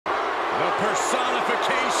The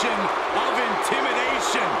personification of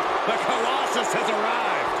intimidation. The Colossus has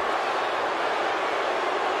arrived.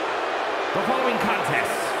 The following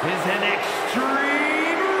contest is an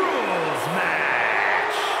Extreme Rules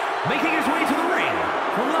match. Making his way to the ring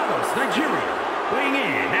from Lagos, Nigeria, weighing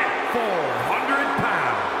in at 400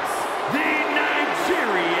 pounds, the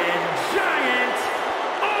Nigerian Giant,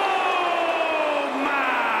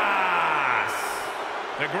 Omos.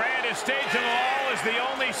 The grandest stage of all is the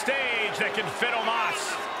only stage that can fit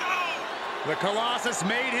Omos. The Colossus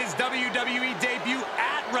made his WWE debut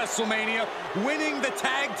at WrestleMania, winning the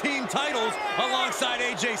tag team titles alongside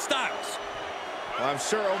AJ Styles. I'm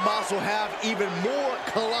sure Omos will have even more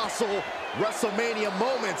colossal WrestleMania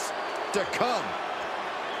moments to come.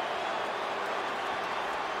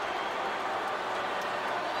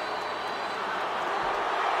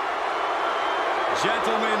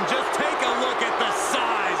 Gentlemen, just take a look at the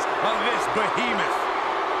size of this behemoth.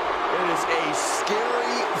 It is a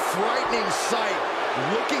scary, frightening sight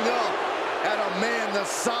looking up at a man the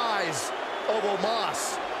size of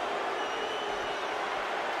Omos.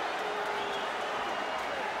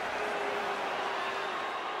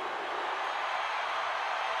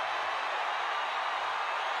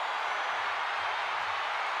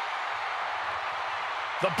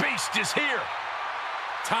 The beast is here.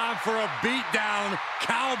 Time for a beatdown,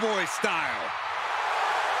 cowboy style.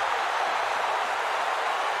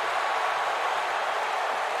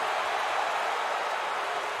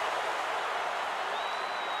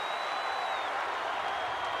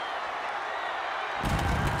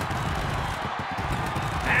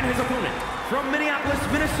 And his opponent from Minneapolis,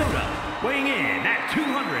 Minnesota, weighing in at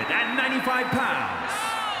 295 pounds,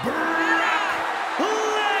 Brock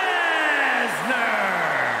Lesnar.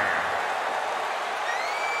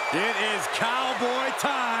 It is cowboy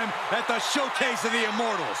time at the Showcase of the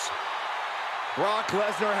Immortals. Brock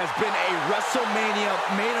Lesnar has been a WrestleMania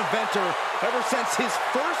main eventer ever since his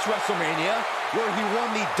first WrestleMania, where he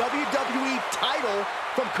won the WWE title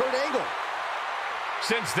from Kurt Angle.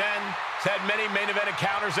 Since then, he's had many main event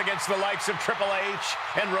encounters against the likes of Triple H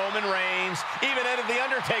and Roman Reigns, even ended the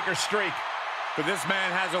Undertaker streak. But this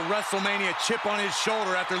man has a WrestleMania chip on his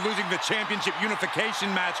shoulder after losing the championship unification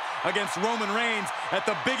match against Roman Reigns at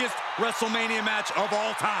the biggest WrestleMania match of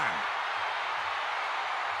all time.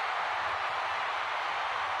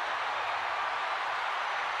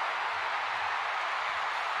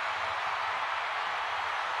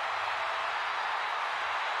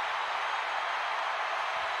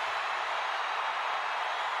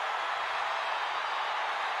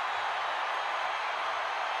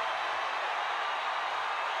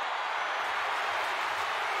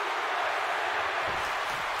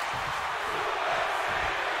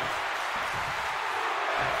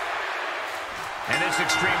 And this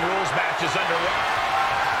Extreme Rules match is underway.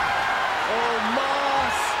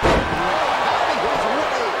 Omos! Out of his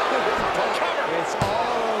way! It's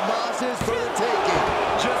all Omos's for the taking.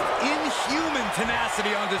 Just inhuman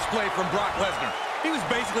tenacity on display from Brock Lesnar. He was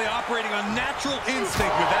basically operating on natural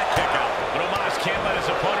instinct with that kick out. But Omos can't let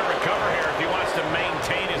his opponent recover here if he wants to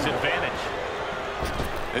maintain his advantage.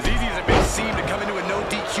 As easy as it may seem to come into a no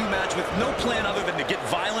DQ match with no plan other than to get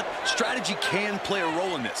violent, strategy can play a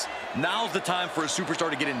role in this. Now's the time for a superstar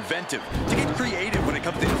to get inventive, to get creative when it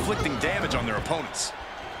comes to inflicting damage on their opponents.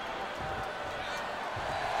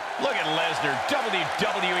 Look at Lesnar.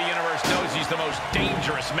 WWE Universe knows he's the most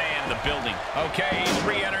dangerous man in the building. Okay, he's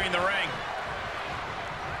re-entering the ring.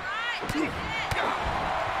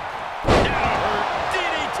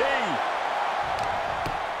 DDT!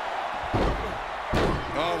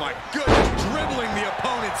 Oh my goodness, dribbling the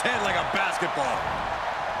opponent's head like a basketball.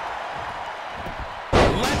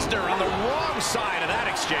 Lesnar on the wrong side of that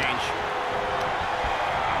exchange.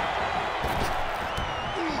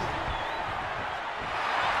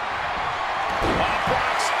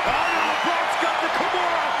 Brock's got the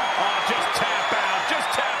Kimura. Oh, just tap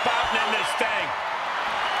out and end this thing.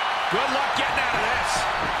 Good luck getting out of this.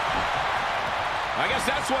 I guess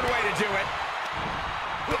that's one way to do it.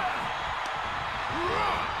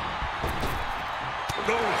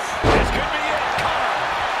 This could be it. Cover.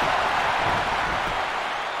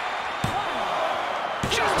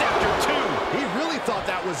 Just after two. He really thought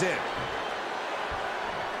that was it.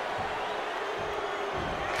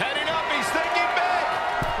 Heading up, he's thinking big.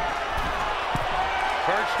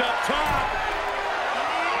 Perched up top.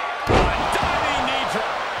 A diving knee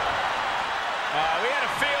drop. We had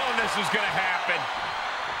a feeling this was going to happen.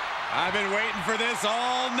 I've been waiting for this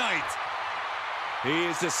all night. He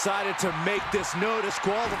has decided to make this no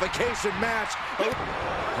disqualification match. Oh,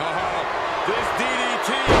 this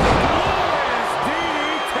DDT is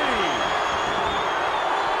DDT.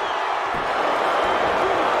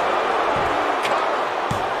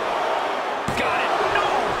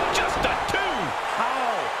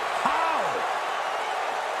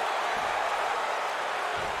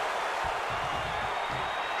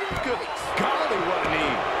 Good golly, what a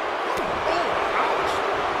knee. Oh, ouch.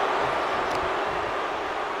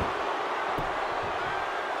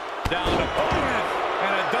 Down to Purohit,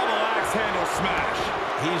 and a double axe handle smash.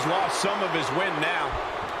 He's lost some of his wind now.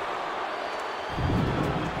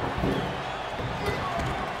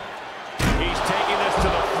 He's taking this to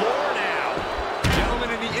the floor now. Gentlemen,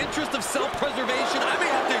 in the interest of self-preservation, I may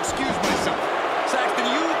have to excuse myself. Saxton,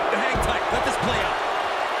 you hang tight. Let this play out.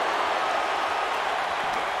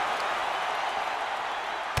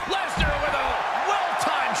 Lesnar with a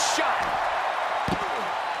well-timed shot.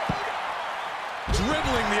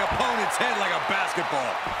 Dribbling the opponent's head like a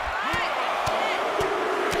basketball.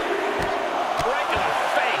 Right to the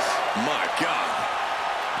face. My God.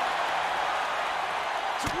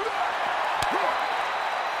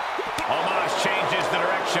 Omos changes the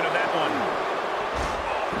direction of that one.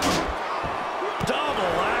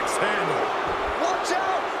 Double axe handle. Watch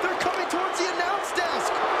out! They're coming towards the announce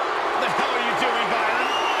desk! What the hell are you doing, Byron?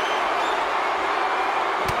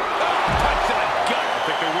 Oh, touch to the gut.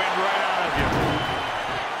 Took the wind right out of you.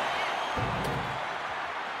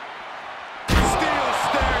 Steel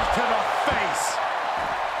stairs to the face.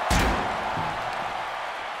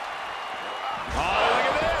 Oh,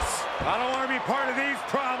 look at this. I don't want to be part of these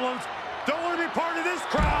problems. Don't want to be part of this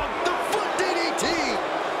crowd. The foot DDT!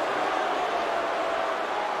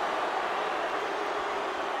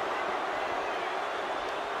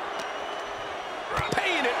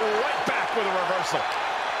 Paying it right back with a reversal.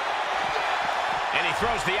 And he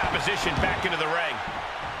throws the opposition back into the ring.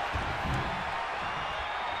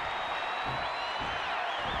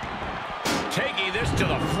 Taking this to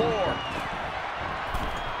the floor.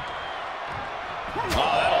 Oh,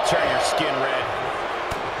 that'll turn your skin red.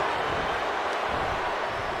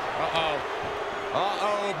 Uh-oh.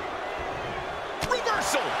 Uh-oh.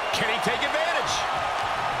 Reversal. Can he take advantage?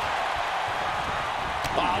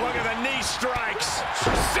 Oh, look at the knee strikes.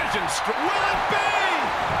 Precision strike. Will it be?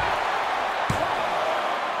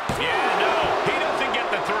 Yeah, no. He doesn't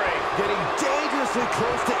get the three. Getting dangerously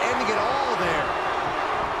close to ending it all there.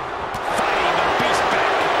 Fighting the beast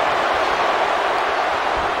back.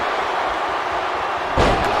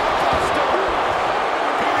 Buster.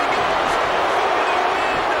 Here he goes.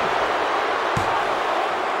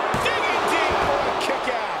 Digging deep for a kick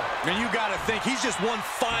out. And you got to think he's just one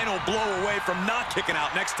final blow away from not kicking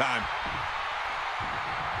out next time.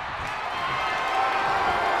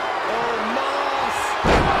 Omos!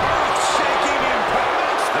 Shaking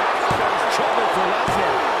impact. That's trouble for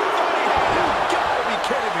Lesnar. You gotta be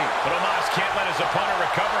kidding me. But Omos can't let his opponent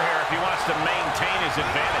recover here if he wants to maintain his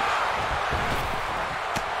advantage.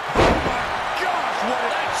 Oh my gosh, what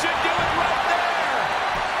That should do it right there.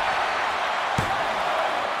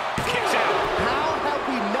 Kicks out. How have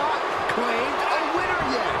we not claimed a winner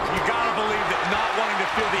yet? You gotta believe that not wanting to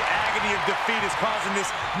feel the agony of defeat is causing this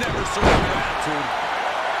never surrender attitude.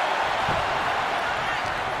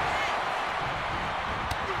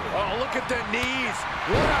 Oh, look at their knees.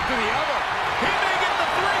 One after the other. He may get the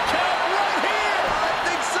 3 count right here. I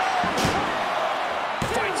think so.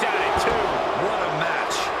 Fights out at 2. What a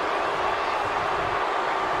match.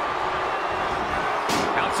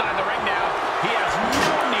 Outside the ring now. He has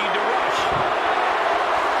no need to rush.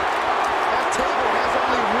 That table has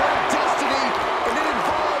only one destiny, and it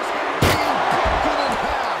involves being broken in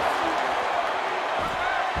half.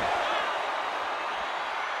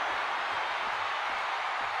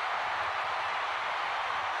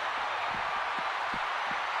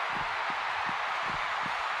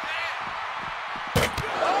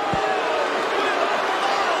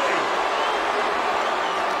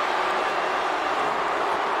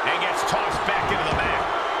 And gets tossed back into the mat.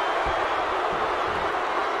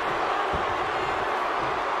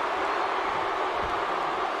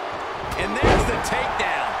 And there's the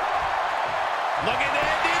takedown. Looking to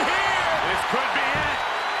end it here. This could be it.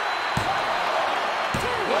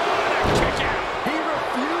 What a kick out. He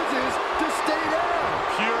refuses to stay down.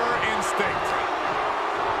 Pure instinct.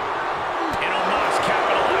 And Omos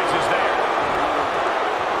capitalizes there.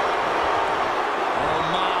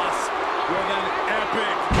 Omos with an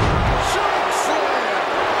epic Choke slam.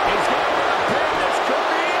 He's going to the pin. This could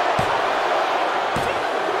be it.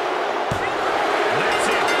 That's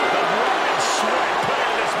it. The blood and sweat put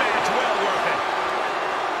into this match. Well worth it.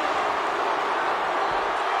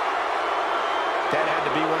 That had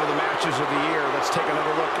to be one of the matches of the year. Let's take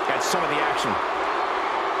another look at some of the action.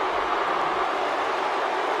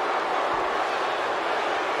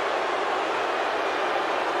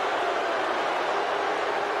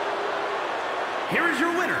 Here is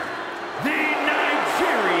your winner, the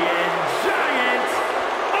Nigerian Giant,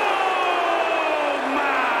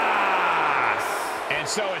 Omos! And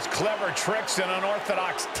so it's clever tricks and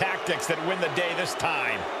unorthodox tactics that win the day this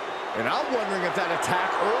time. And I'm wondering if that attack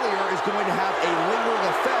earlier is going to have a lingering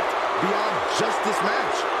effect beyond just this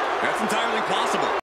match. That's entirely possible.